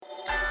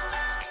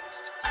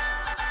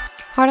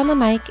Heart on the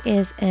Mic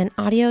is an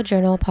audio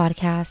journal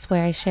podcast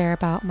where I share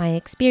about my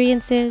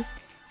experiences,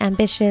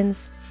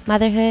 ambitions,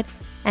 motherhood,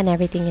 and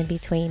everything in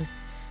between.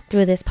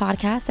 Through this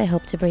podcast, I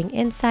hope to bring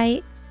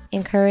insight,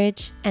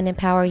 encourage, and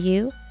empower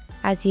you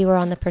as you are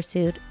on the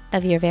pursuit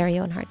of your very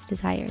own heart's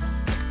desires.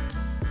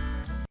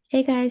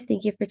 Hey guys,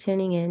 thank you for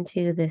tuning in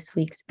to this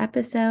week's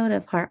episode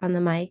of Heart on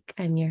the Mic.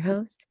 I'm your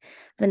host,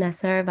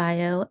 Vanessa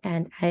Arvayo,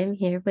 and I'm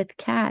here with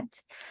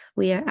Kat.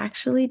 We are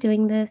actually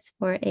doing this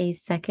for a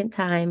second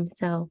time,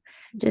 so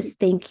just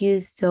thank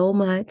you so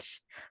much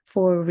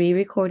for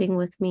re-recording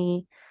with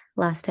me.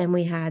 Last time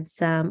we had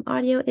some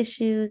audio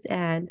issues,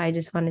 and I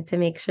just wanted to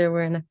make sure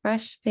we're in a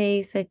fresh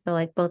space. I feel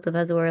like both of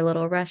us were a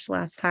little rushed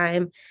last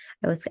time.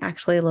 I was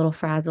actually a little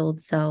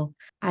frazzled, so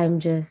I'm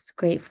just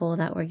grateful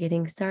that we're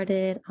getting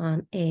started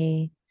on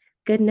a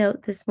good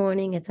note this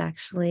morning. It's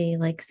actually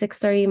like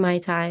 6:30 my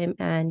time,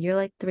 and you're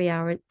like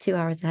 2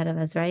 hours ahead of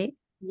us, right?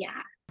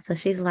 Yeah. So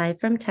she's live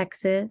from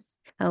Texas.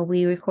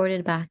 We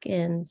recorded back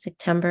in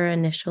September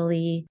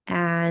initially,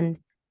 and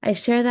I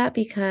share that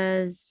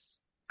because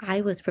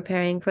I was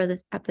preparing for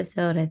this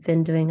episode. I've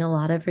been doing a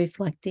lot of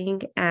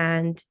reflecting,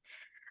 and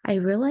I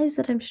realized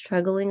that I'm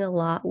struggling a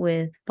lot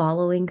with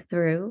following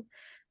through.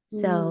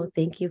 So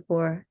thank you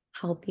for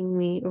helping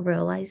me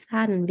realize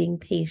that and being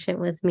patient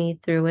with me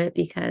through it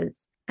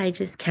because I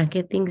just can't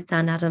get things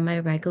done out of my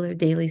regular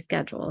daily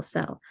schedule.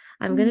 So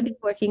I'm going to be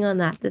working on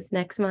that this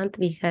next month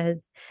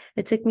because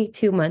it took me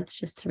 2 months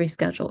just to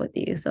reschedule with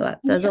you. So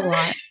that says a Yeah.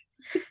 lot.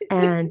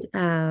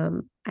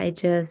 And I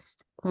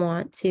just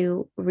want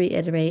to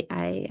reiterate,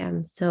 I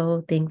am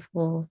so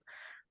thankful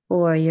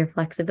for your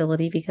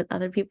flexibility because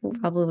other people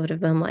probably would have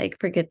been like,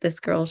 forget this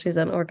girl, she's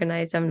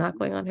unorganized. I'm not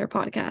going on her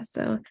podcast.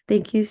 So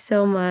thank you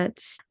so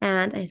much.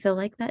 And I feel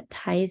like that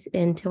ties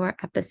into our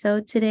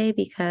episode today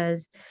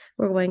because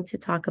we're going to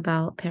talk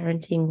about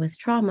parenting with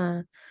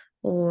trauma,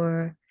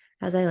 or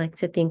as I like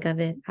to think of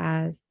it,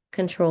 as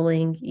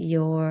controlling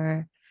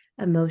your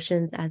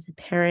emotions as a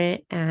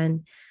parent.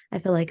 And I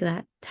feel like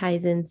that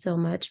ties in so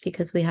much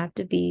because we have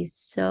to be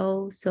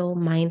so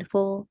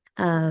mindful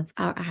of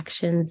our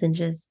actions and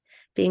just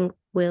being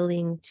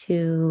willing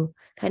to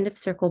kind of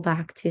circle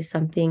back to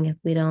something if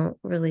we don't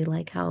really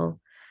like how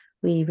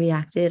we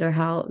reacted or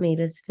how it made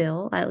us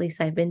feel. At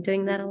least I've been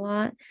doing that a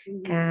lot.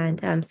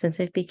 And since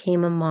I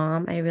became a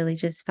mom, I really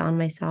just found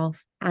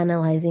myself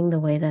analyzing the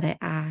way that I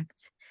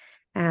act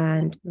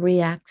and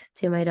react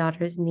to my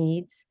daughter's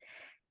needs.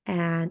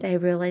 And I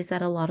realized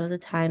that a lot of the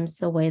times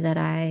the way that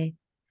I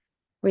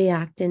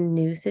react in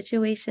new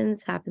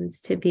situations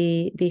happens to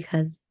be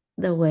because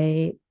the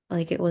way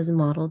like it was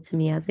modeled to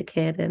me as a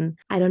kid. And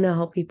I don't know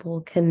how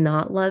people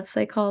cannot love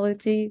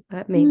psychology,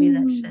 but maybe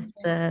that's just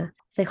Yeah. the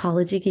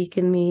psychology geek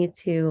in me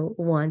to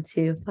want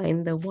to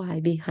find the why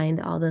behind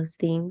all those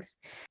things.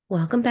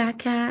 Welcome back,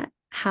 Kat.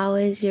 How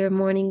is your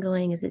morning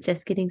going? Is it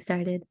just getting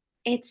started?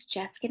 It's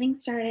just getting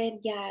started.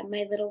 Yeah,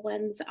 my little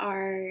ones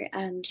are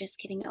just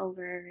getting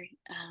over,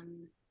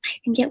 I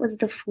think it was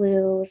the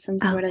flu, some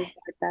sort of Okay.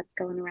 bug that's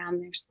going around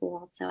their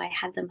school. So I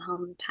had them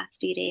home the past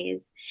few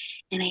days,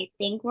 and I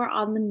think we're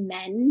on the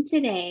mend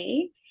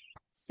today.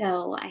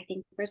 So I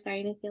think we're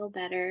starting to feel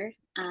better.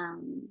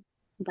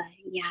 But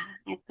yeah,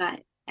 I've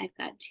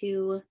got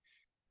two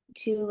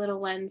little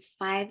ones,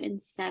 5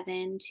 and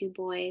 7, two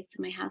boys.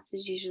 So my house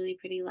is usually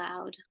pretty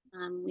loud.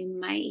 We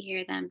might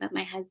hear them, but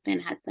my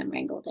husband has them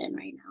wrangled in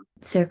right now.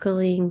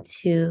 Circling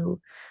to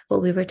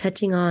what we were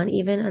touching on,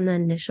 even in the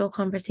initial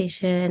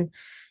conversation,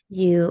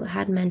 you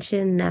had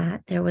mentioned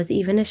that there was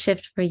even a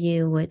shift for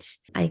you, which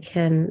I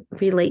can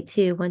relate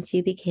to once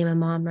you became a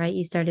mom, right?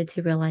 You started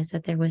to realize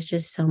that there was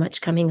just so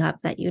much coming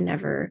up that you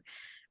never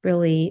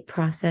really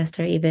processed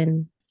or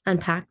even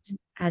unpacked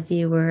as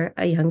you were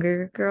a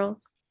younger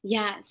girl.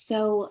 Yeah,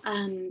 so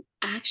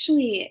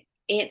actually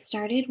it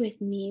started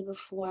with me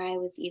before I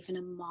was even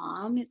a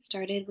mom. It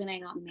started when I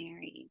got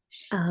married.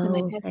 So my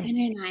Oh, okay. husband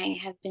and I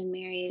have been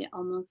married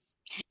almost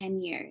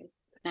 10 years,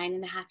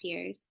 9.5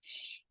 years.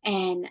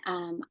 And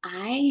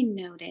I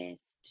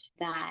noticed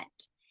that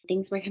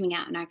things were coming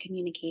out in our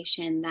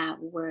communication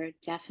that were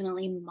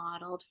definitely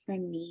modeled for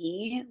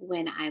me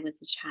when I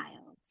was a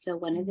child. So,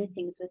 one of the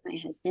things with my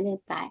husband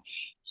is that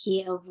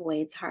he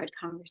avoids hard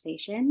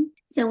conversation.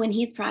 So, when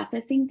he's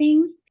processing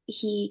things,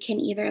 he can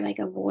either like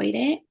avoid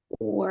it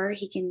or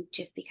he can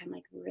just become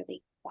like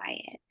really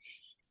quiet.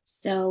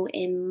 So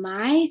in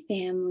my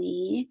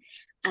family,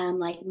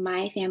 like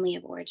my family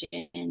of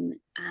origin,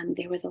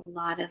 there was a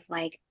lot of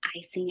like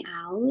icing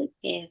out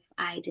if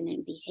I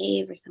didn't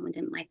behave or someone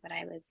didn't like what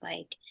I was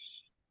like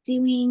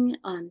doing.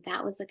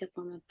 That was like a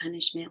form of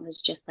punishment,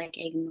 was just like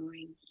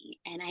ignoring me.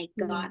 And I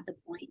got Mm. the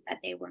point that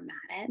they were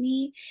mad at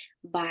me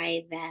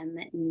by them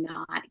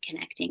not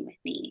connecting with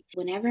me.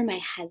 Whenever my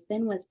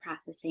husband was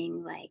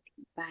processing, like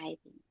by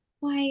being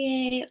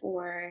quiet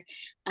or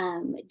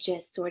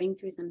just sorting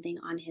through something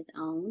on his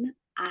own,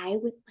 I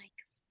would like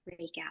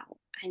freak out.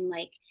 I'm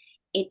like,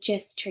 it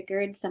just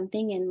triggered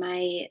something in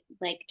my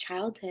like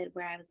childhood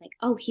where I was like,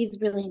 oh, he's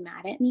really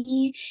mad at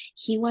me.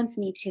 He wants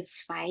me to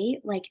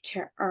fight, like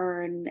to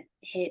earn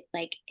hit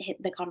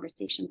the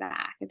conversation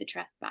back or the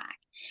trust back,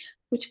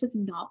 which was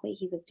not what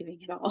he was doing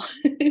at all.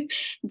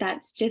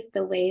 That's just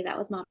the way that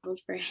was modeled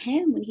for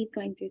him when he's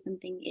going through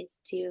something,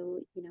 is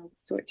to,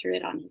 sort through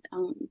it on his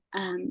own.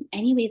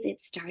 Anyways,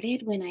 it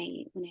started when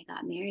I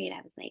got married.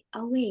 I was like,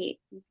 oh wait,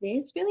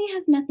 this really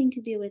has nothing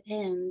to do with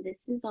him.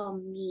 This is all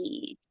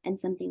me and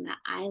something that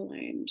I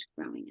learned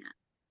growing up.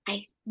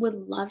 I would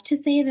love to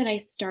say that I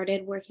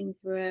started working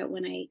through it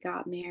when I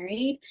got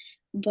married,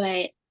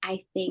 but I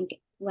think,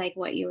 like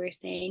what you were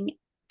saying,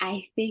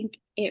 I think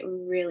it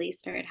really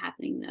started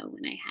happening though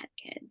when I had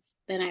kids.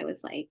 Then I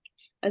was like,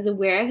 I was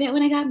aware of it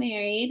when I got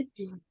married,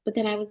 Yeah. but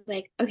then I was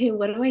like, okay,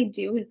 what do I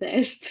do with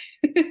this?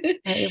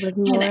 It was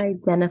And more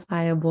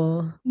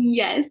identifiable.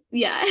 yes,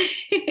 yeah.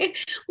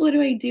 What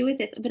do I do with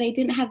this? But I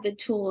didn't have the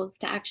tools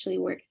to actually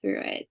work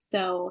through it.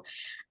 So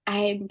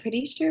I'm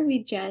pretty sure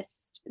we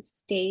just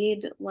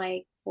stayed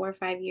like 4 or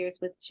 5 years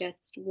with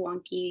just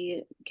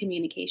wonky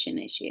communication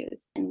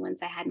issues. And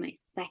once I had my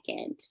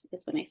second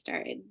is when I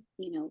started,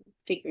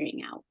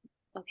 figuring out,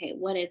 okay,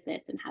 what is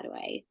this and how do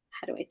I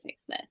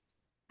fix this?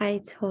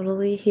 I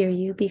totally hear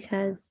you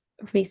because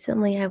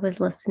recently I was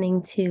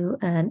listening to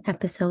an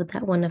episode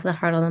that one of the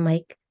Heart on the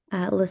Mic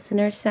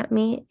listeners sent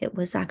me. It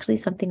was actually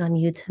something on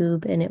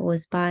YouTube and it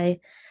was by,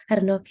 I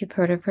don't know if you've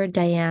heard of her,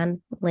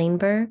 Diane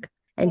Laneberg.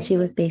 And she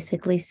was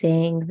basically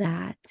saying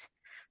that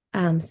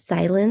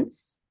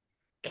silence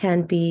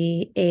can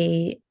be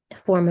a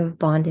form of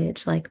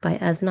bondage, like by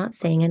us not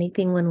saying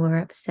anything when we're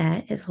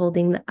upset, is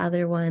holding the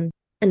other one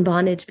in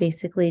bondage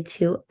basically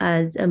to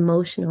us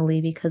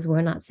emotionally because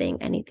we're not saying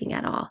anything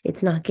at all.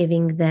 It's not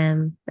giving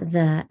them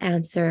the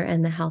answer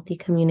and the healthy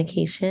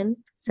communication.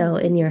 So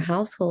in your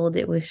household,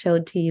 it was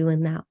showed to you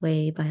in that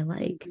way by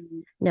like,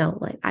 Mhm. no,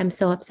 like I'm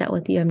so upset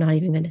with you, I'm not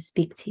even going to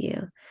speak to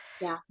you.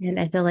 Yeah. And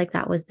I feel like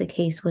that was the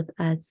case with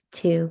us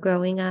too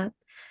growing up.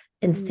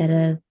 Instead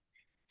Mhm. of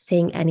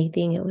saying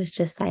anything, it was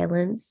just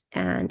silence.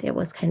 And it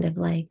was kind of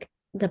like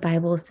the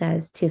Bible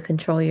says to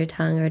control your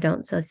tongue or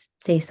don't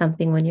say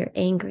something when you're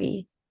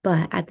angry.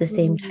 But at the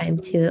same time,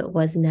 too, it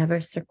was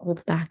never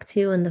circled back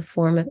to in the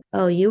form of,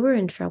 oh, you were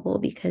in trouble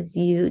because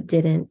you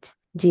didn't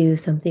do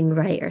something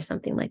right or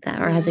something like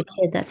that. Or as Yeah.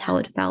 a kid, that's how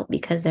it felt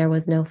because there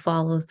was no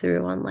follow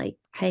through on like,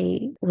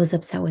 I was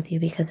upset with you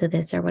because of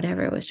this or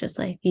whatever. It was just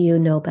like, you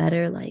know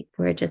better. Like,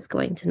 we're just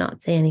going to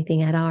not say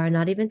anything at all. Or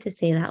not even to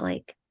say that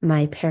like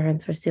my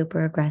parents were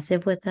super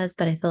aggressive with us,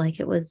 but I feel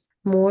like it was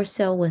more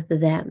so with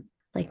them.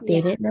 Like they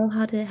Yeah. didn't know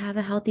how to have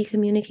a healthy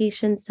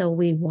communication. So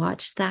we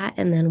watched that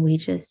and then we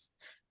just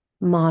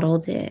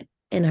modeled it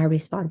in our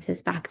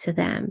responses back to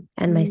them.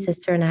 And my Mhm.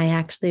 sister and I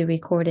actually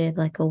recorded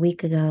like a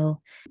week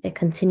ago. It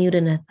continued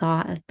in a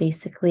thought of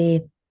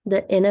basically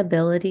the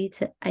inability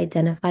to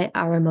identify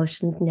our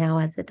emotions now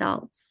as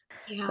adults.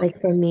 Yeah. Like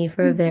for me,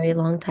 for a Mhm. very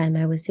long time,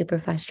 I was super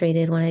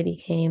frustrated when I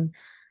became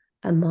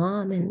a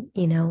mom. And,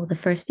 the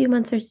first few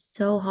months are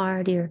so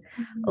hard. You're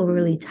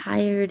overly Mhm.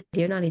 tired.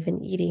 You're not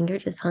even eating. You're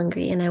just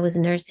hungry. And I was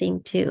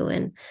nursing too.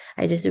 And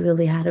I just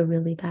really had a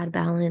really bad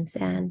balance.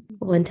 And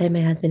one time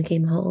my husband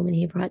came home and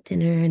he brought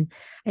dinner and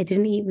I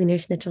didn't eat Wiener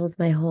Schnitzels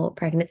my whole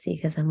pregnancy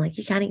because I'm like,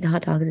 you can't eat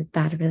hot dogs. It's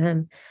bad for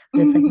them.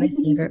 But it's like my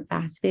favorite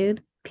fast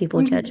food.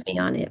 People judge Mhm. me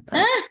on it, but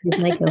Ah! it's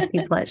my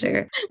guilty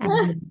pleasure.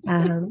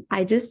 And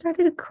I just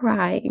started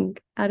crying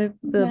out of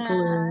the Yeah.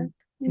 blue.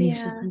 And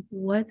he's just Yeah. like,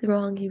 what's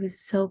wrong? He was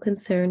so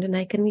concerned. And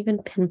I couldn't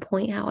even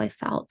pinpoint how I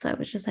felt. So I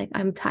was just like,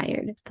 I'm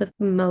tired. The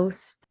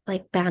most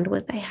like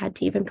bandwidth I had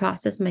to even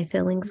process my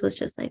feelings was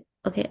just like,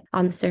 okay,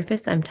 on the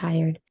surface, I'm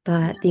tired.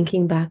 But Yeah.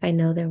 thinking back, I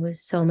know there was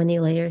so many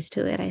layers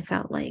to it. I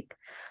felt like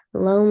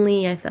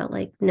lonely. I felt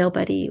like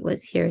nobody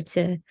was here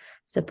to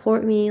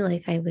support me.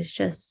 Like I was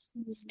just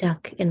Mhm.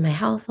 stuck in my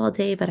house all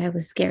day, but I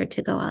was scared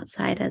to go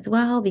outside as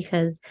well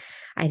because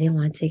I didn't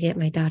want to get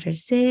my daughter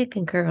sick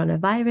and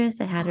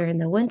coronavirus. I had her in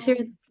the winter,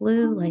 the Oh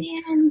flu, like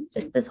man.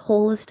 just this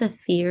whole list of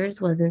fears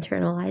was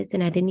internalized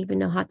and I didn't even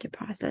know how to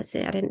process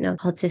it. I didn't know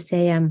how to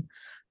say I'm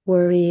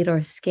worried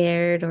or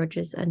scared or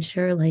just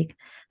unsure. Like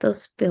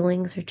those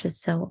feelings are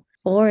just so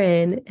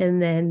foreign. And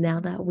then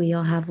now that we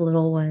all have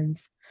little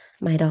ones,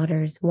 my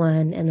daughter's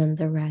one, and then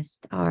the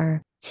rest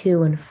are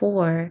 2 and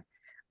 4,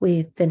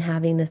 we've been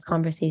having this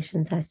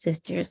conversations as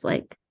sisters,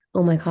 like,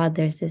 oh my God,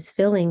 there's this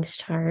feelings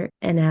chart.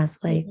 And as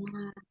like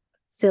Yeah.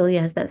 silly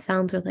as that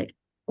sounds, we're like,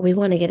 we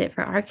want to get it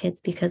for our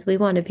kids because we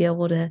want to be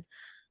able to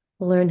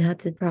learn how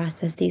to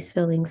process these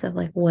feelings of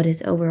like what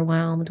is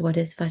overwhelmed, what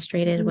is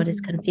frustrated, what is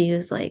Mhm.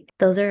 confused. Like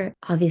those are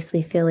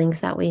obviously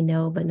feelings that we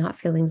know, but not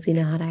feelings we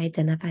know how to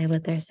identify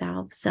with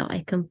ourselves. So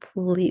I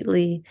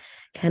completely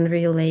can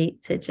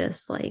relate to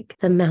just like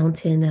the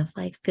mountain of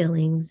like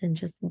feelings and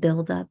just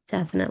build up,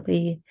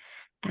 definitely.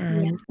 Yeah.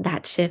 And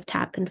that shift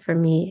happened for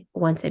me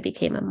once I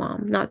became a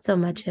mom, not so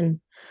much in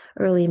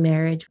early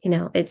marriage.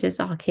 It just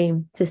all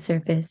came to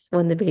surface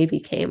when the baby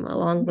came,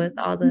 along with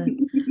all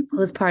the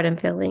postpartum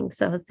feelings.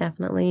 So it's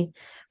definitely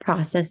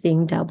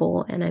processing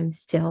double. And I'm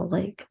still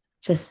like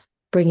just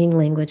bringing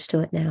language to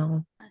it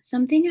now.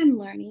 Something I'm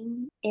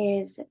learning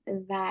is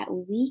that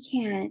we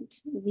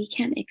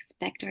can't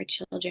expect our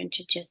children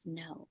to just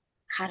know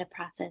how to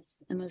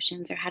process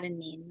emotions or how to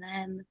name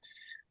them,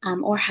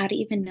 or how to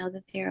even know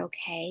that they're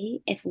okay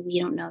if we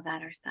don't know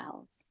that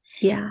ourselves.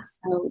 Yeah.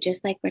 So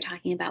just like we're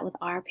talking about with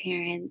our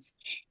parents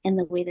and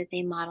the way that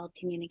they modeled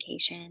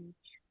communication,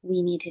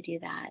 we need to do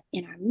that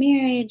in our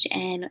marriage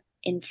and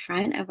in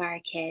front of our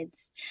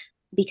kids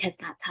because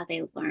that's how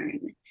they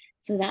learn.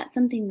 So that's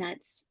something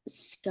that's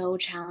so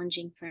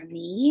challenging for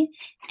me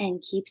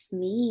and keeps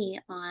me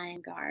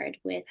on guard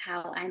with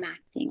how I'm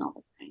acting all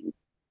the time.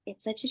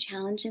 It's such a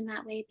challenge in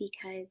that way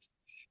because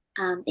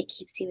it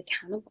keeps you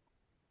accountable.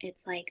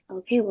 It's like,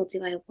 okay, well,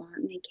 do I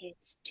want my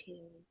kids to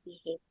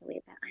behave the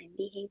way that I'm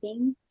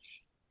behaving?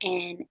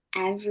 And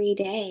every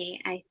day,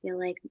 I feel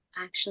like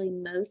actually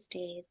most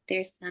days,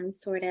 there's some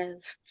sort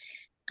of,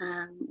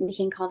 we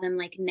can call them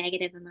like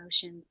negative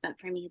emotions, but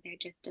for me, they're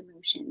just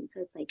emotions.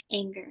 So it's like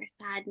anger,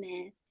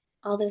 sadness,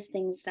 all those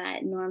things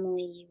that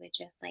normally you would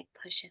just like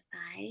push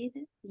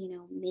aside,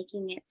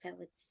 making it so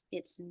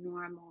it's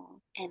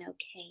normal and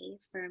okay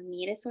for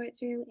me to sort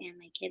through and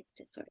my kids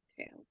to sort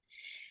through.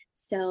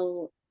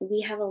 So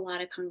we have a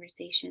lot of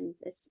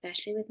conversations,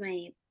 especially with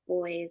my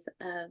boys,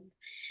 of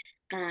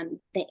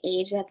the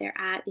age that they're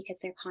at because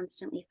they're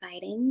constantly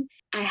fighting.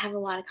 I have a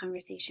lot of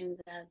conversations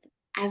of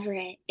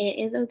Everett, it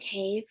is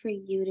okay for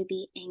you to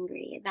be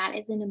angry. That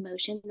is an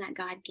emotion that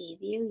God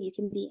gave you. You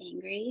can be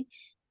angry.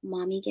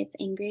 Mommy gets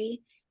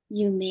angry.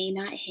 You may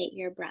not hit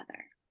your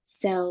brother.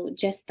 So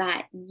just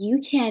that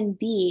you can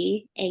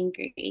be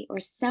angry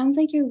or sounds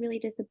like you're really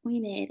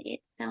disappointed.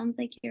 It sounds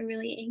like you're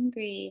really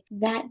angry.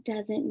 That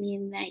doesn't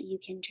mean that you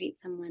can treat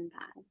someone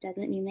bad.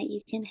 Doesn't mean that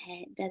you can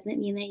hit. Doesn't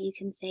mean that you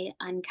can say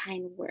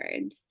unkind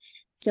words.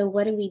 So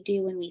what do we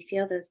do when we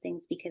feel those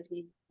things? Because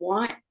we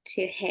want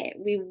to hit,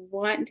 we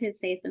want to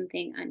say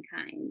something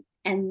unkind.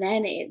 And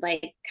then it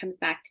like comes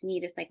back to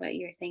me, just like what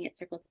you were saying, it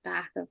circles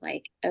back of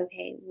like,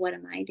 okay, what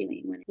am I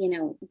doing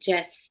when,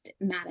 just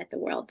mad at the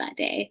world that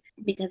day?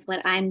 Because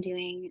what I'm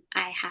doing,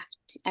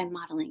 I'm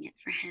modeling it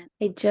for him.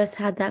 I just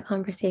had that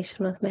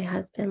conversation with my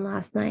husband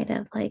last night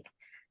of like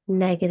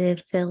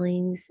negative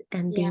feelings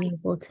and Yeah. being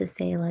able to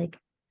say, like,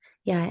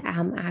 yeah, I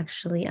am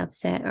actually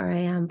upset or I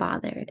am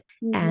bothered.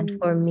 And Hmm.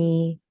 for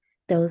me,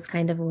 those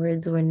kind of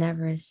words were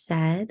never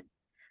said.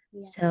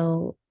 Yeah.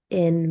 So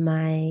in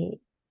my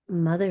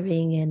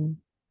mothering and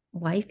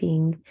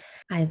wifing,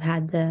 I've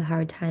had the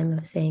hard time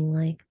of saying,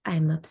 like,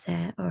 I'm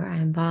upset or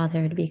I'm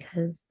bothered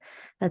because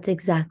that's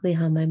exactly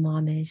how my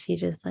mom is. She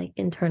just like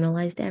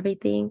internalized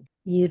everything.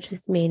 You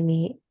just made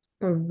me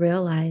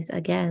realize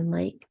again,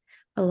 like,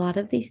 a lot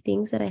of these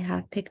things that I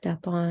have picked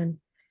up on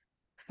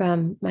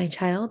from my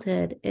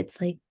childhood, it's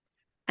like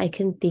I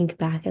can think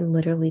back and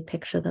literally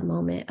picture the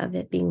moment of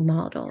it being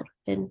modeled,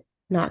 and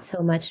not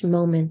so much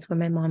moments where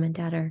my mom and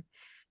dad are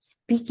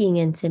speaking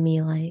into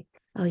me like,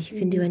 oh, you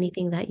can do Hmm.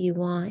 anything that you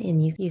want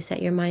and you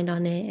set your mind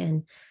on it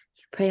and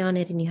you pray on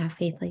it and you have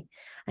faith. Like,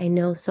 I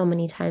know so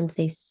many times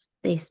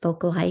they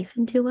spoke life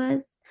into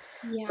us,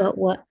 Yeah. but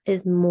what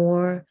is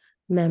more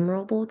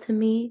memorable to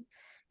me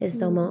is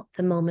Hmm.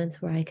 the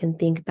moments where I can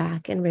think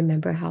back and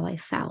remember how I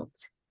felt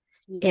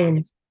in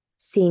Yes.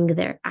 seeing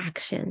their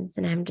actions.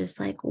 And I'm just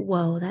like,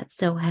 whoa, that's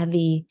so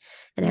heavy.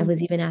 And I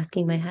was even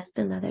asking my Mhm.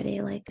 husband the other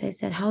day, like I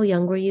said, how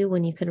young were you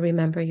when you could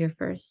remember your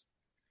first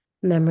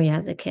memory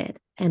as a kid?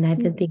 And I've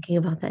been Mhm. thinking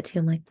about that too.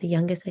 I'm like, the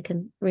youngest I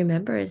can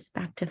remember is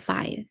back to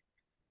 5. Okay.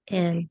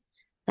 And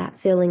that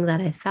feeling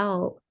that I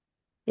felt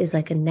is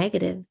like a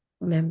negative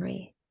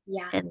memory.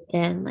 Yeah. And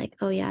then like,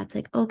 oh yeah, it's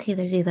like, okay,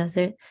 there's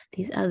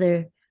these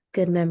other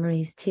good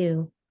memories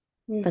too.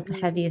 But the Hmm.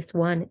 heaviest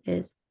one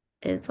is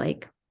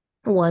like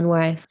one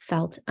where I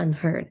felt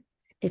unheard.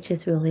 It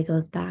just really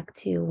goes back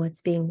to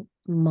what's being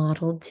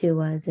modeled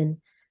to us. And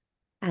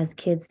as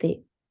kids,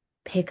 they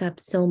pick up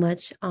so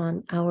much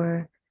on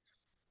our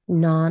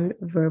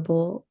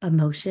non-verbal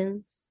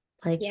emotions,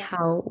 like Yes.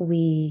 how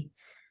we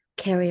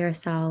carry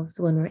ourselves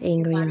when we're Your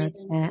angry or body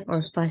upset or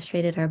language.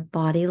 frustrated, our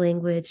body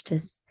language,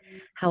 just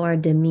how our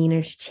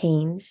demeanors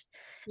change.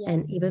 Yes.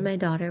 And even my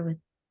daughter, with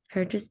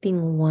her just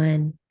being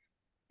 1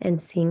 and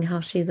seeing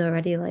how she's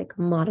already like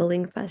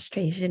modeling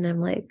frustration, I'm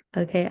like,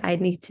 okay, I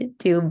need to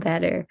do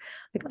better.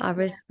 Like, Yeah.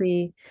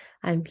 obviously,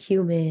 I'm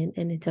human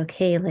and it's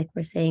okay, like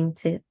we're saying,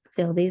 to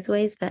feel these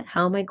ways, but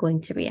how am I going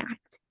to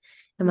react?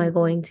 Am I Hmm.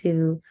 going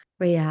to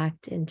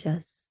react and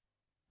just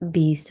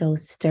be so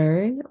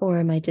stern? Or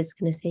am I just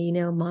going to say,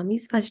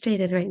 mommy's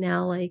frustrated right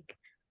now? Like,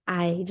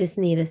 I just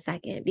need a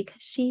second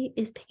because she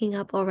is picking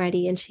up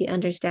already and she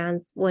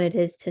understands what it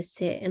is to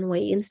sit and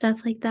wait and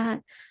stuff like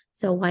that.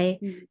 So why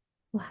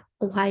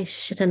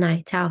shouldn't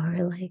I tell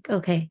her, like,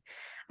 okay,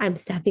 I'm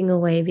stepping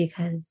away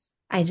because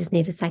I just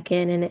need a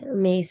second? And it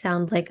may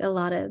sound like a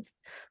lot of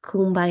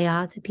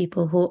kumbaya to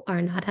people who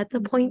are not at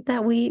the point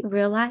that we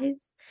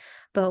realize.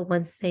 But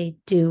once they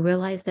do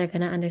realize, they're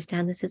going to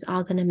understand this is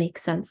all going to make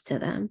sense to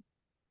them.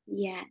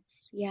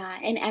 Yes, yeah.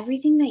 And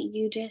everything that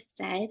you just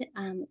said,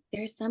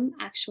 there's some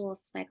actual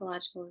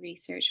psychological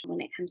research when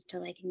it comes to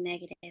like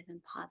negative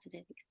and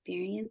positive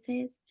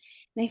experiences.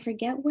 And I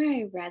forget where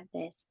I read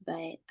this,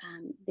 but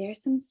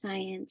there's some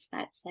science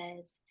that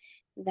says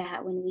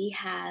that when we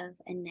have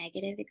a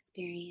negative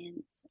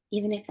experience,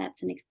 even if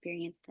that's an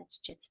experience that's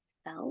just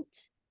felt,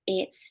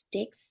 it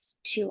sticks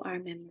to our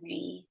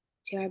memory,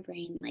 to our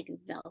brain like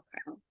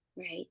Velcro,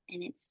 right?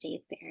 And it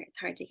stays there. It's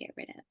hard to get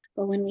rid of.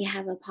 But when we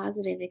have a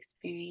positive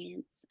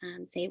experience,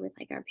 say with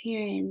like our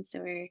parents,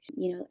 or,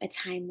 a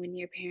time when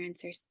your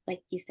parents are,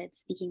 like you said,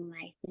 speaking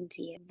life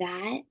into you,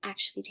 that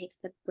actually takes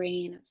the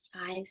brain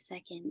 5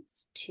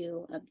 seconds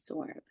to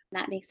absorb.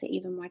 That makes it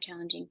even more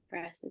challenging for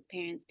us as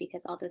parents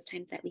because all those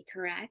times that we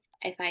correct,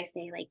 if I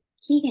say, like,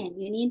 Keegan,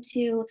 you need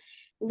to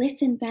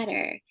listen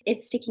better,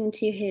 it's sticking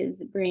to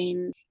his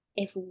brain.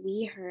 If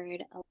we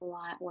heard a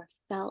lot or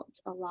felt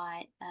a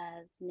lot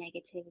of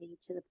negativity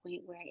to the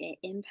point where it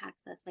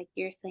impacts us, like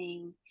you're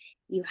saying,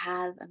 you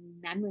have a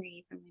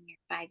memory from when you're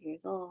 5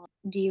 years old.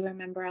 Do you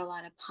remember a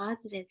lot of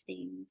positive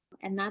things?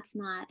 And that's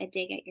not a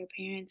dig at your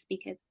parents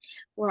because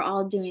we're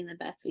all doing the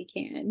best we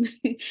can.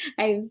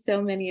 I have so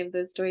many of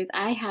those stories.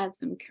 I have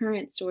some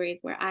current stories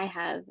where I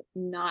have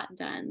not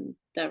done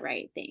the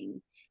right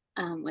thing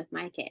with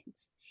my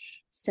kids.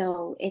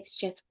 So it's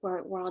just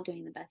we're all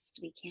doing the best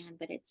we can,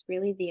 but it's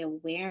really the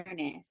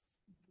awareness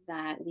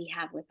that we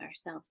have with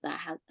ourselves that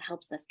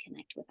helps us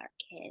connect with our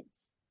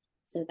kids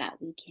so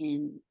that we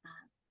can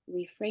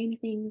reframe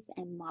things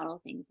and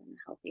model things in a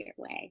healthier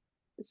way.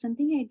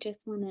 Something I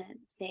just want to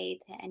say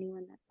to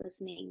anyone that's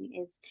listening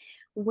is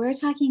we're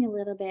talking a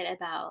little bit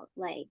about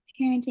like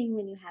parenting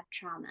when you have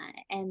trauma,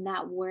 and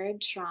that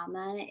word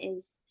trauma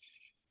is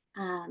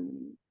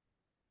um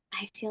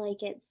I feel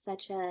like it's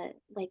such a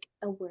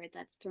word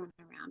that's thrown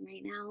around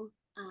right now.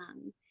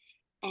 Um,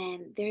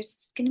 and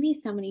there's going to be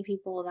so many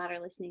people that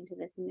are listening to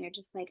this and they're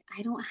just like,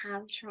 I don't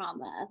have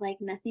trauma. Like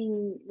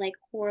nothing like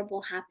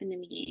horrible happened to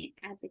me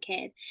as a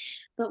kid.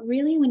 But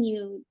really, when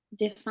you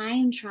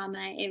define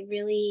trauma, it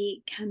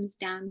really comes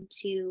down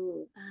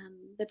to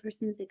the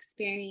person's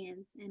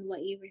experience and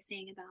what you were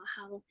saying about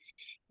how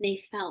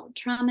they felt.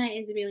 Trauma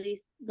is really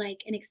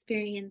like an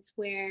experience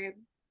where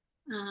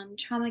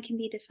trauma can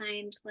be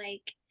defined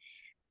like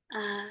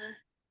uh,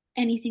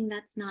 anything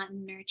that's not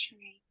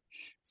nurturing.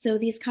 So,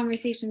 these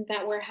conversations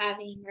that we're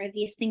having, or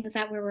these things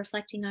that we're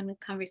reflecting on with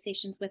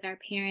conversations with our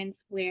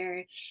parents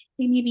where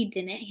they maybe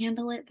didn't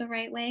handle it the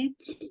right way,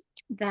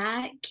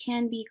 that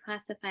can be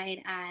classified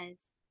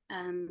as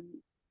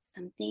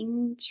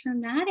something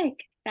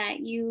traumatic that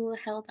you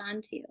held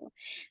on to.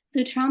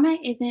 So, trauma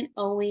isn't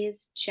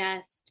always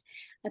just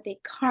a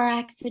big car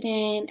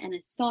accident, an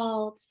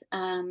assault,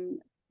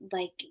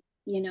 like,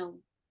 you know,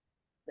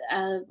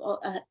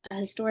 a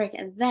historic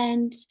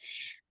event.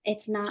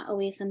 It's not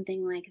always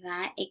something like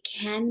that. It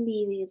can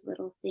be these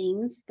little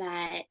things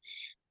that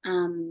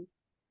um,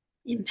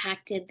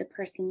 impacted the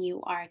person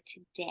you are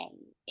today.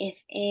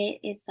 If it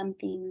is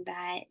something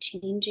that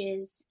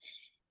changes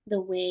the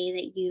way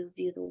that you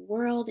view the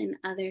world and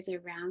others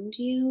around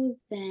you,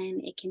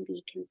 then it can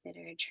be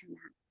considered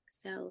traumatic.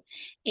 So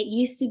it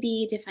used to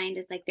be defined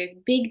as like there's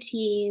big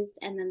T's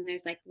and then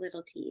there's like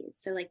little T's.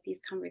 So like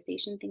these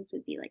conversation things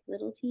would be like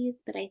little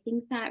T's, but I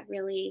think that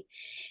really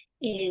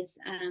is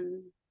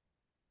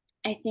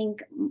I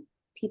think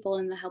people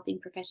in the helping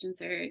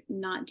professions are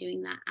not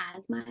doing that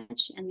as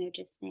much. And they're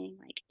just saying,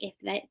 like, if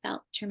that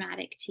felt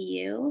traumatic to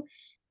you,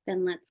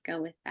 then let's go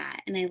with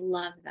that. And I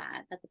love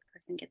that the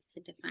person gets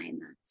to define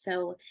that.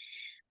 So,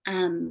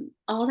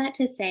 all that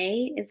to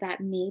say is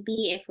that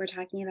maybe if we're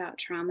talking about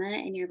trauma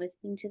and you're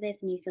listening to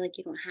this and you feel like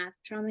you don't have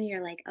trauma,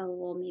 you're like, oh,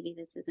 well, maybe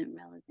this isn't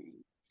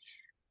relevant.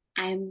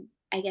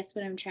 I guess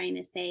what I'm trying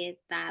to say is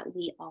that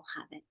we all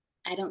have it.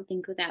 I don't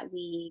think that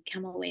we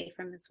come away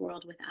from this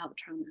world without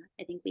trauma.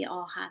 I think we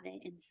all have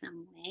it in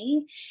some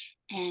way.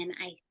 And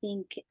I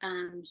think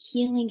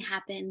healing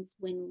happens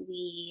when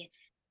we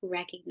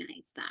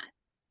recognize that,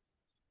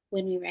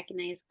 when we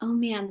recognize, oh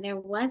man, there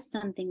was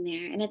something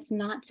there. And it's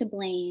not to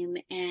blame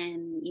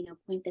and,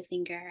 point the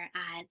finger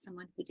at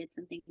someone who did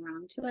something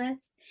wrong to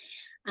us.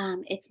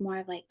 It's more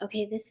of like,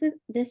 okay,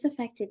 this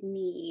affected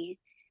me.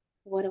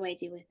 What do I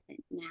do with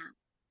it now?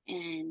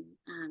 And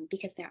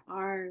because there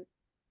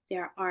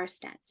are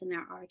steps and there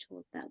are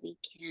tools that we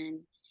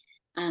can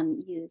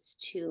use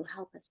to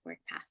help us work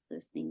past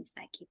those things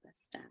that keep us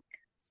stuck.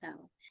 So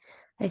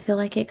I feel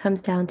like it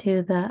comes down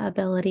to the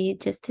ability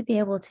just to be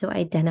able to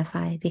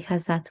identify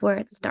because that's where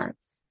it yeah,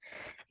 starts.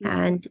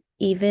 And yes,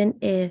 even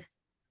if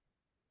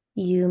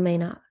you may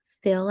not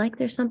feel like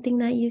there's something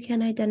that you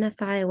can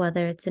identify,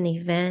 whether it's an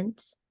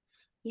event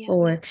yeah,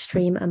 or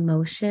extreme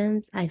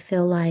emotions, I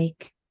feel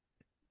like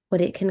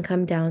what it can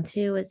come down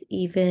to is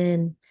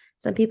even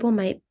some people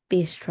might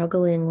be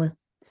struggling with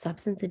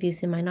substance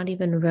abuse and might not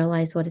even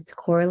realize what it's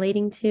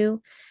correlating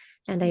to.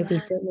 And I yeah,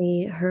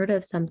 recently heard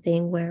of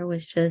something where it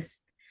was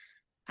just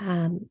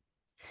um,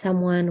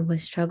 someone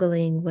was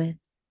struggling with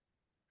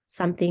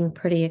something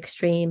pretty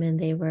extreme and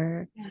they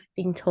were yeah,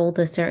 being told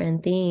a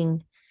certain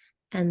thing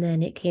And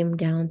then it came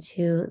down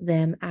to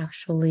them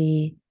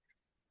actually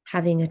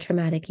having a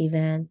traumatic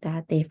event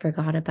that they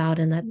forgot about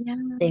and that Yeah.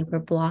 they were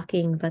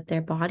blocking, but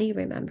their body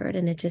remembered.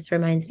 And it just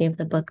reminds me of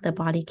the book, The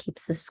Body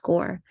Keeps the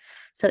Score.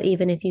 So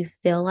even if you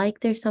feel like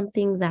there's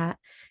something that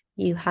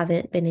you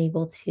haven't been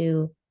able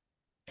to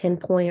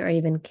pinpoint or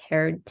even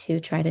cared to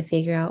try to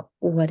figure out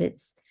what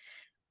it's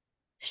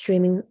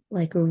streaming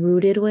like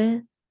rooted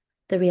with,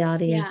 the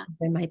reality Yeah. is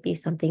there might be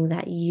something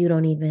that you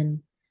don't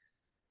even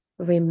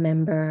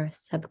remember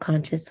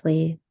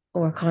subconsciously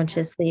or Yeah.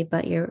 consciously,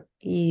 but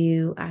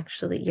you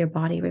actually your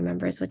body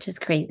remembers, which is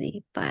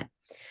crazy. But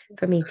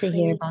for It's me to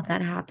hear crazy. about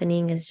that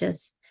happening is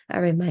just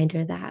a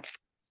reminder that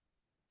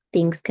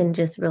things can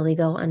just really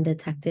go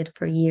undetected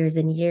for years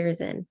and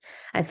years. And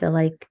I feel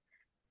like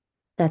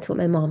that's what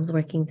my mom's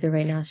working through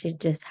right now. She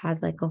just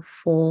has like a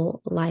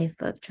full life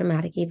of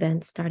traumatic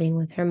events, starting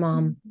with her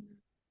mom Mhm.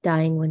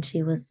 dying when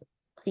she was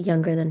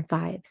younger than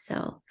 5.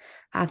 So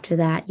after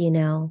that,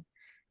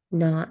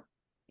 not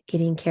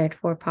getting cared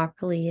for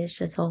properly is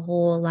just a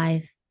whole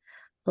life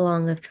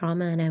long of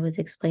trauma. And I was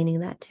explaining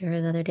that to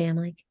her the other day. I'm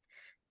like,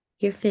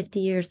 you're 50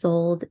 years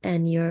old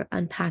and you're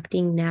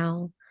unpacking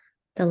now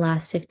the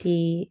last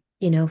 50,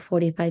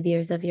 45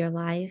 years of your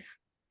life.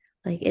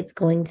 Like it's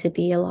going to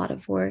be a lot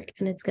of work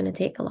and it's going to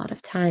take a lot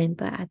of time.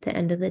 But at the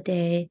end of the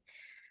day,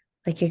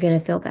 like you're going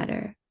to feel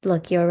better.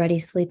 Look, you're already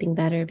sleeping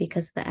better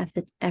because of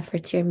the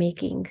efforts you're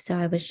making. So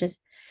I was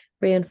just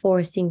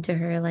reinforcing to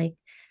her, like,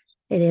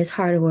 it is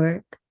hard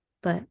work,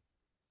 but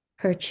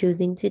her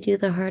choosing to do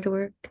the hard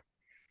work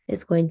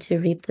is going to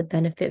reap the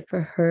benefit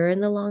for her in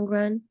the long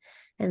run.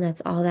 And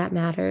that's all that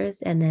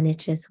matters. And then it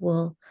just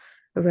will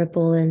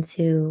ripple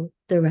into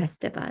the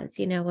rest of us.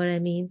 You know what I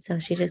mean? So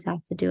she just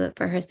has to do it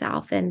for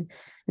herself and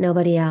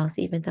nobody else,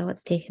 even though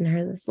it's taken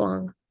her this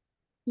long.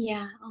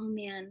 Yeah. Oh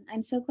man.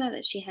 I'm so glad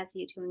that she has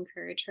you to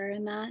encourage her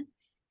in that.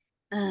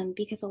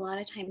 Because a lot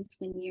of times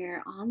when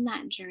you're on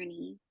that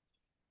journey,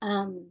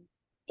 um,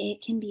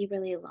 it can be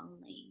really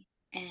lonely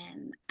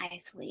and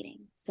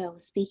isolating. So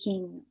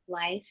speaking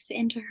life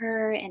into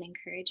her and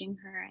encouraging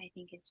her, I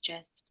think is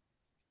just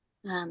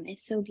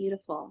it's so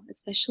beautiful,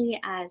 especially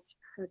as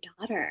her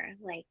daughter.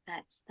 Like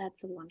that's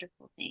a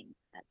wonderful thing.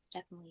 That's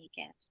definitely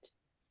a gift.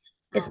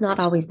 It's not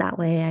That always that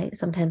way. I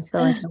sometimes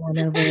feel like I want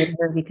to avoid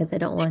her because I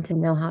don't want to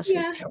know how she's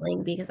yeah,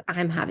 feeling because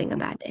I'm having a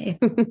bad day.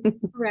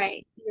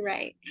 right. You're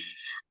right.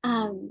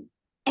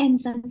 And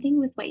something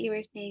with what you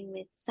were saying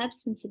with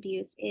substance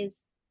abuse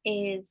is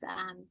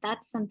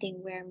that's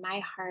something where my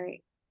heart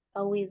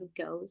always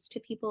goes to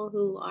people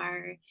who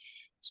are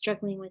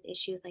struggling with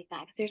issues like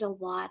that because there's a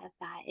lot of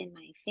that in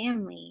my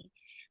family.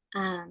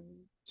 Um,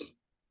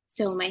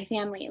 so my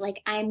family,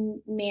 like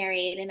I'm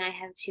married and I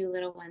have 2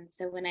 little ones.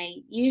 So when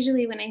I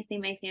say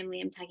my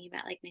family, I'm talking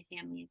about like my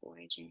family of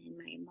origin,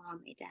 my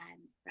mom, my dad,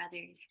 my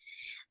brothers.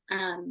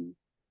 Um,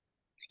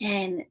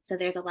 and so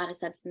there's a lot of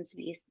substance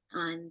abuse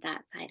on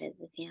that side of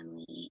the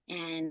family.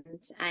 And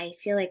I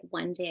feel like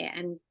one day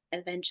I'm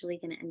eventually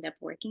going to end up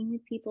working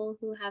with people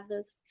who have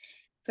those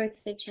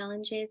sorts of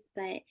challenges.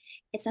 But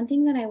it's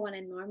something that I want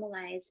to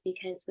normalize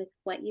because with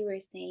what you were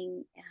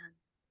saying,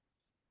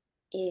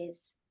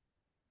 is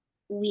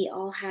we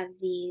all have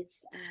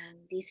these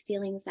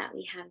feelings that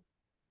we have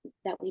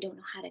that we don't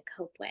know how to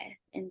cope with.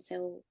 And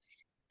so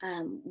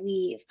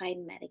we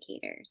find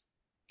medicators.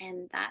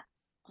 And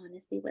that's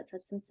honestly what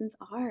substances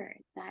are.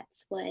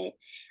 That's what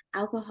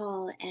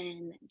alcohol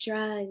and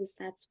drugs,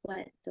 that's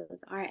what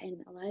those are.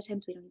 And a lot of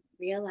times we don't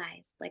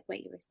realize, like what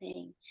you were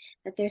saying,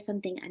 that there's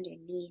something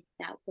underneath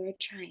that we're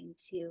trying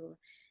to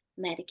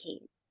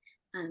medicate.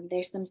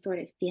 There's some sort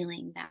of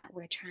feeling that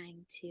we're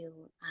trying to,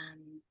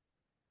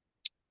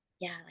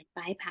 yeah, like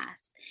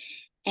bypass.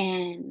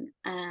 And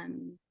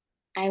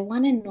I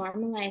want to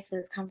normalize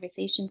those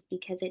conversations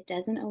because it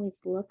doesn't always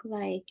look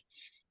like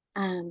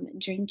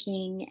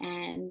drinking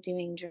and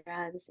doing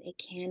drugs. It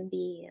can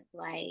be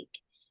like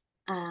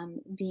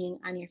being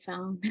on your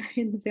phone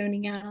and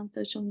zoning out on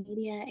social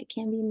media. It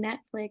can be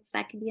Netflix.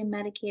 That could be a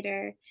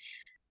medicator.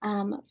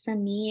 For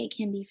me, it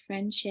can be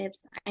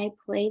friendships. I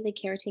play the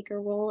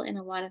caretaker role in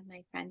a lot of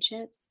my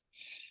friendships.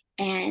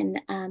 And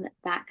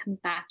that comes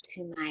back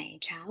to my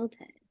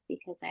childhood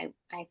because I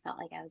felt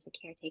like I was a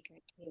caretaker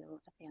to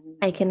a family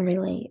I can member.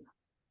 relate.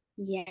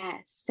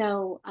 Yes.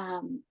 So,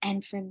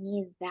 and for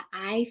me, that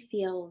I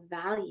feel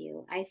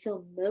value, I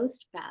feel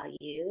most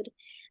valued,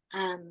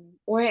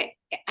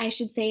 I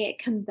should say it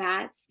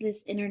combats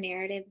this inner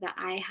narrative that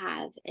I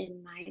have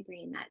in my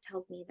brain that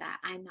tells me that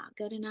I'm not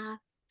good enough.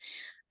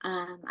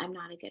 I'm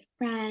not a good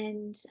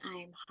friend.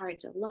 I'm hard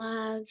to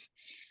love.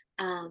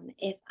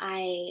 If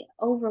I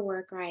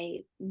overwork or I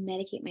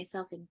medicate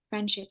myself in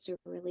friendships or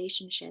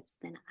relationships,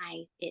 then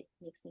it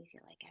makes me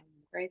feel like I'm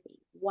worthy.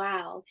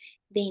 Wow,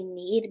 they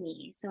need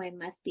me, so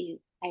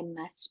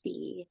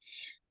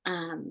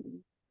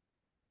um,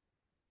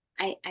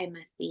 I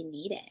must be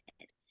needed.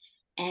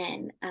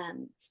 And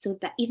so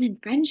that even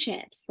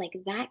friendships, like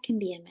that can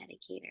be a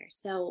medicator.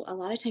 So a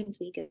lot of times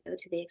we go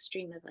to the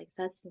extreme of like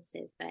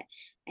substances, but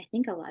I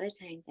think a lot of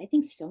times, I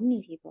think so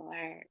many people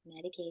are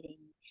medicating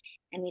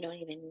and we don't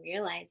even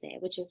realize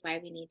it, which is why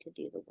we need to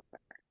do the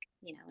work,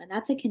 and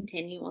that's a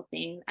continual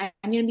thing. I'm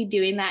going to be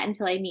doing that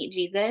until I meet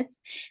Jesus.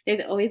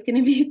 There's always going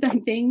to be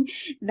something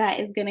that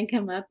is going to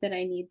come up that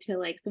I need to,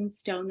 like some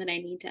stone that I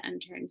need to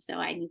unturn. So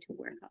I need to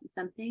work on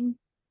something.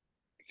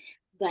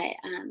 But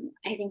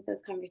I think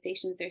those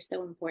conversations are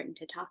so important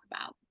to talk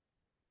about.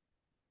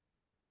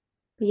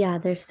 Yeah,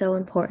 they're so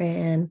important.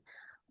 And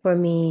for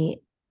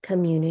me,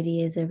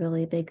 community is a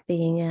really big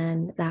thing.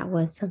 And that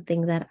was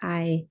something that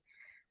I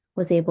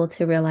was able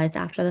to realize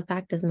after the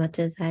fact. As much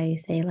as I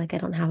say, like, I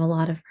don't have a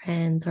lot of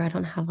friends or I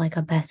don't have like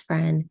a best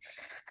friend,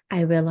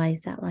 I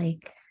realized that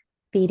like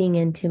feeding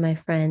into my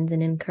friends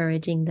and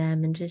encouraging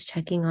them and just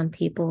checking on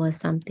people is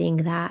something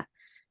that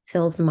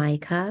fills my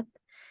cup.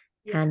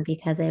 Yeah. And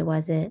because I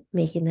wasn't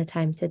making the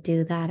time to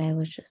do that, I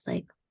was just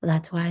like, "Well,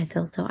 that's why I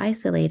feel so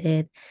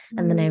isolated."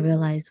 And then I Mm,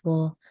 realized,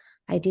 well,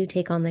 I do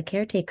take on the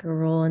caretaker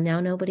role and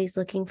now nobody's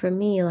looking for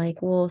me.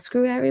 Like, well,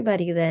 screw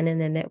everybody then. And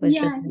then it was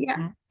just yeah, like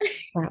yeah.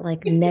 that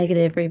like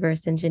negative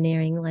reverse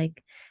engineering.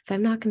 Like, if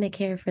I'm not going to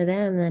care for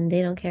them, then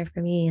they don't care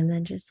for me. And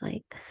then just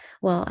like,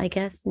 well, I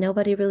guess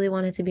nobody really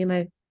wanted to be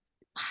my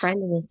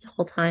friend this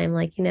whole time.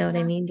 Like, you know what I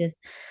Yeah, mean? Just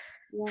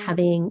yeah.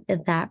 having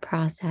that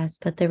process.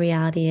 But the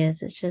reality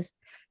is, it's just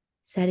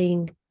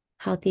setting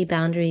healthy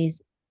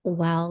boundaries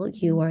while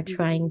you are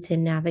trying Mhm. to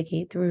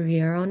navigate through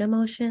your own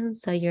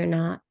emotions. So you're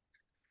not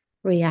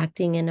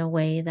reacting in a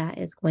way that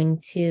is going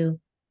to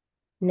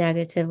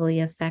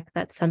negatively affect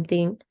that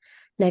something,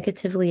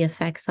 negatively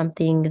affect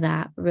something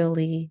that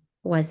really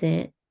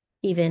wasn't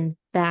even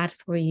bad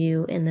for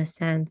you in the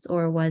sense,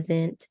 or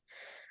wasn't,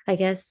 I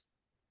guess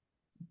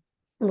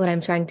what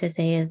I'm trying to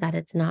say is that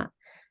it's not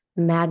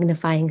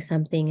magnifying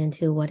something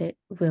into what it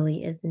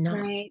really is not.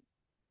 Right.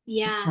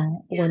 Yeah, But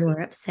yeah. when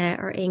we're upset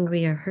or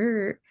angry or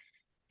hurt,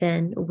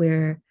 then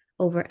we're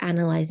over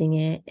analyzing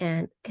it,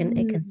 and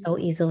it can Mhm. so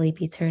easily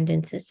be turned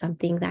into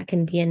something that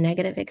can be a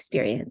negative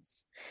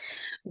experience.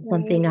 So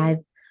something Right.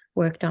 I've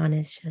worked on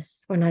is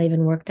just, or not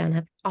even worked on,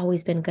 I've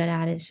always been good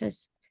at, is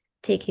just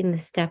taking the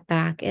step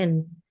back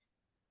and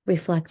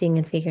reflecting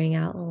and figuring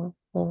out,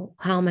 well,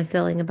 how am I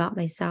feeling about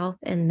myself?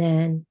 And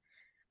then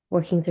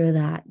working through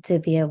that to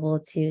be able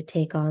to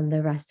take on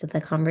the rest of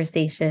the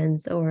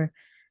conversations, or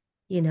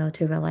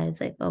to realize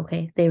like,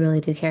 okay, they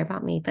really do care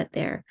about me, but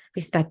they're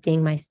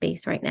respecting my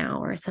space right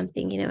now or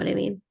something, you know what I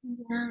mean?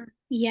 Yeah.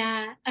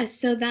 Yeah.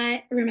 So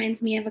that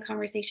reminds me of a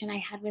conversation I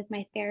had with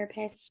my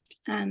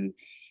therapist.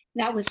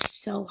 That was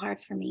so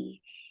hard for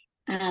me.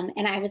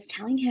 And I was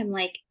telling him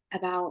like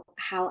about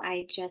how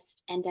I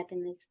just end up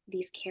in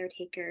these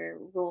caretaker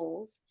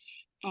roles.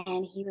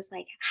 And he was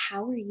like,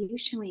 "How are you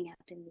showing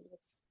up in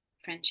these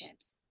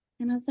friendships?"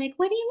 And I was like,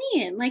 "What do you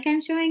mean? Like I'm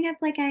showing up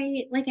like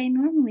I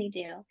normally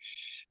do."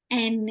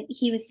 And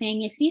he was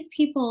saying, if these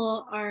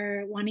people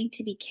are wanting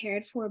to be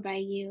cared for by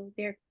you,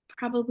 they're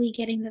probably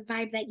getting the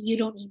vibe that you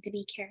don't need to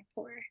be cared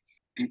for.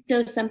 And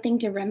so something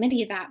to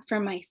remedy that for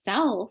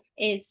myself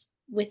is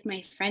with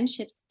my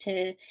friendships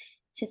to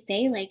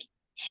say like,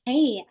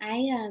 "Hey,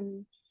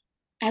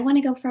 I want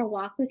to go for a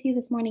walk with you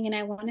this morning and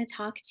I want to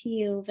talk to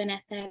you,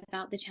 Vanessa,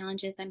 about the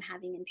challenges I'm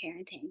having in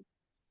parenting."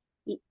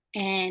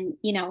 And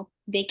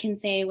they can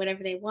say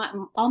whatever they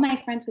want. All my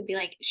friends would be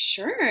like,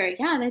 "Sure,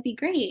 yeah, that'd be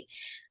great."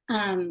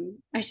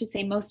 I should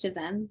say most of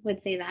them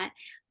would say that,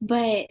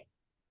 but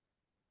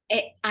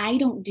I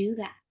don't do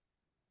that.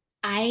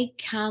 I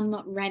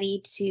come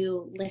ready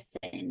to listen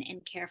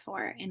and care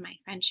for in my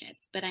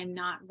friendships, but I'm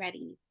not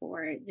ready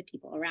for the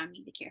people around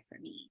me to care for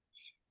me.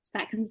 So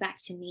that comes back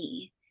to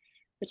me,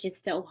 which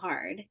is so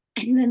hard.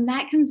 And then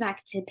that comes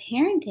back to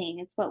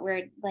parenting. It's what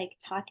we're like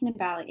talking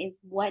about, is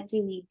what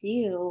do we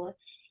do?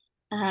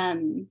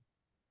 Um,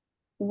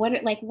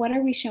 what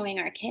are we showing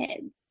our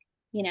kids,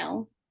 you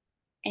know?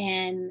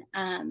 And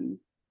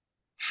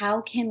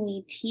how can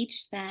we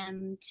teach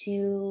them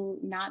to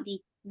not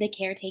be the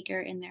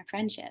caretaker in their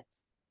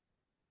friendships?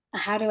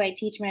 How do I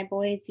teach my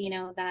boys,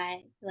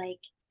 that like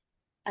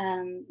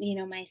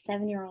my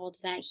 7-year-old,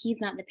 that he's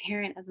not the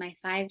parent of my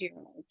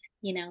 5-year-old?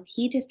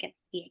 He just gets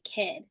to be a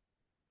kid.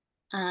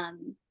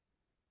 Um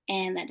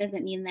and that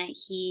doesn't mean that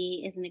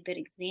he isn't a good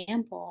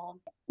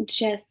example.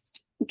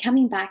 Just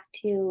coming back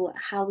to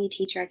how we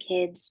teach our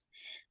kids,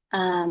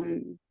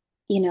 um,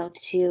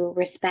 to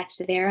respect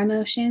their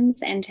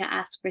emotions and to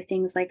ask for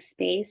things like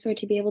space, or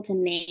to be able to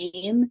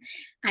name,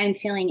 "I'm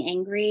feeling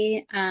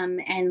angry."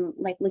 And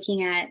like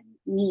looking at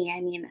me,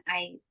 I mean,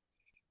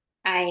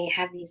 I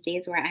have these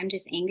days where I'm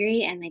just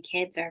angry and the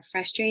kids are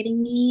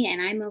frustrating me and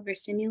I'm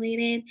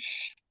overstimulated.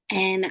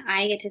 And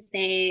I get to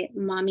say,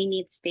 "Mommy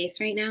needs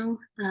space right now.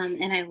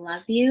 And I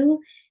love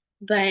you,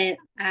 but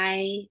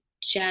I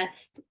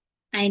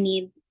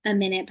need a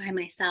minute by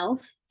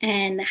myself."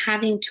 And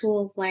having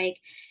tools like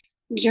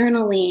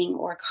journaling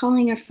or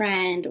calling a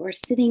friend or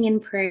sitting in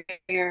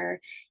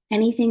prayer,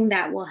 anything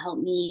that will help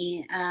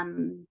me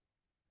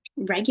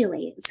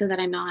regulate so that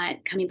I'm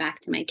not coming back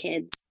to my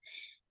kids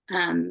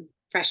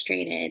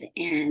frustrated.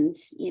 And,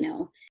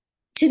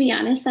 to be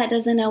honest, that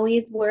doesn't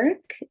always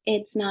work.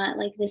 It's not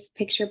like this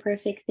picture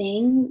perfect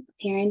thing.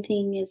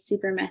 Parenting is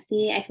super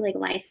messy. I feel like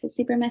life is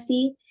super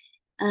messy.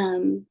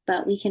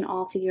 But we can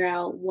all figure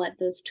out what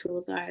those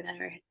tools are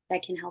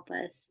that can help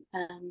us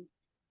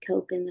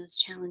cope in those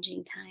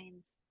challenging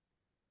times.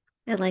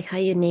 I like how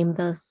you name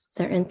those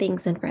certain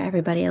things, and for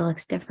everybody, it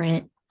looks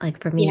different.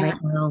 Like for me Yeah, right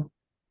now,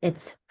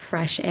 it's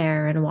fresh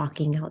air and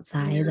walking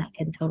outside yeah, that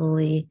can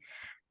totally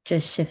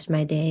just shift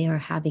my day, or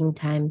having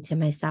time to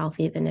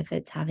myself, even if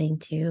it's having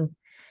to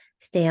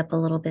stay up a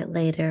little bit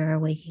later or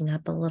waking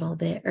up a little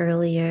bit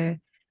earlier.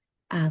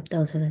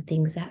 Those are the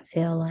things that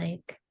feel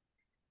like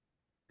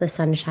the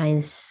sun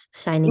shines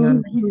shining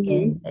on my hmm,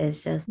 skin,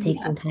 is just yeah,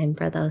 taking time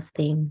for those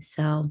things.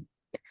 So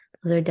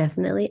those are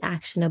definitely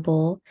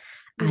actionable.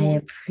 I yeah,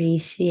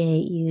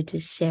 appreciate you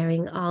just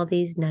sharing all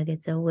these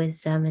nuggets of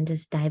wisdom and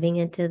just diving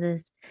into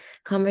this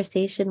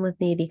conversation with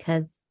me,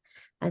 because,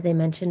 as I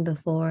mentioned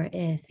before,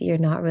 if you're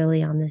not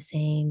really on the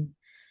same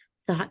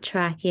thought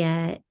track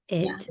yet,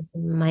 it yeah, just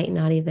might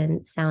not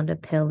even sound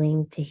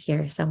appealing to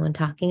hear someone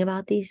talking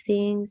about these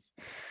things.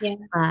 yeah.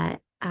 But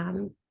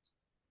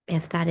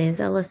if that is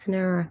a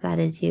listener, or if that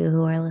is you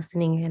who are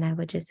listening, and I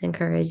would just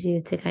encourage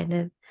you to kind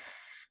of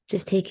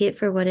just take it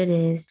for what it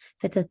is.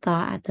 If it's a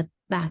thought at the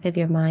back of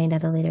your mind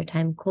at a later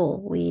time,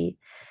 cool. We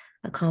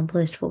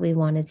accomplished what we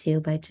wanted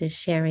to by just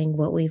sharing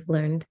what we've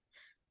learned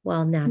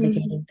while Hmm.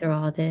 navigating through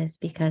all this,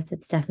 because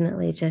it's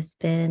definitely just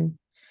been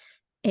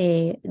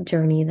a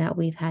journey that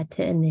we've had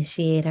to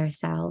initiate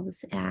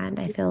ourselves. And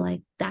I feel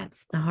like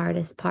that's the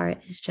hardest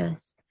part, is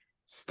just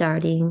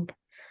starting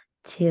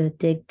to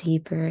dig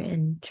deeper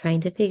and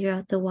trying to figure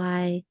out the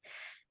why.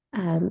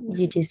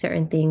 You do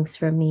certain things.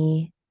 For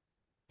me,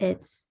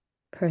 it's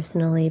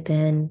personally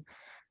been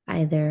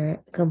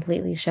either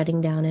completely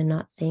shutting down and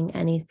not saying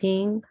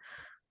anything,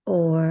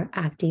 or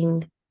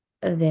acting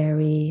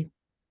very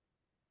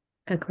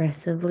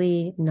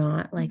aggressively,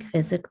 not like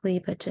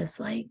physically, but just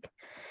like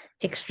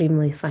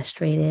extremely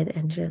frustrated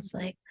and just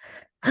like,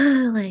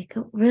 like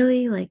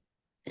really, like,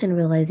 and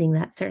realizing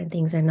that certain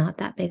things are not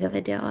that big of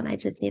a deal, and I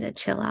just need to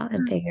chill out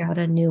and figure out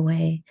a new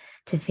way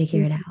to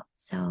figure it out.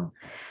 So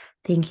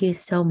thank you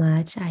so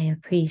much. I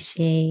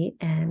appreciate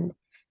and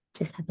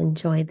just have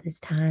enjoyed this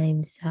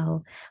time.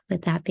 So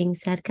with that being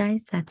said,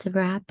 guys, that's a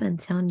wrap.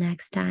 Until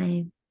next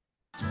time.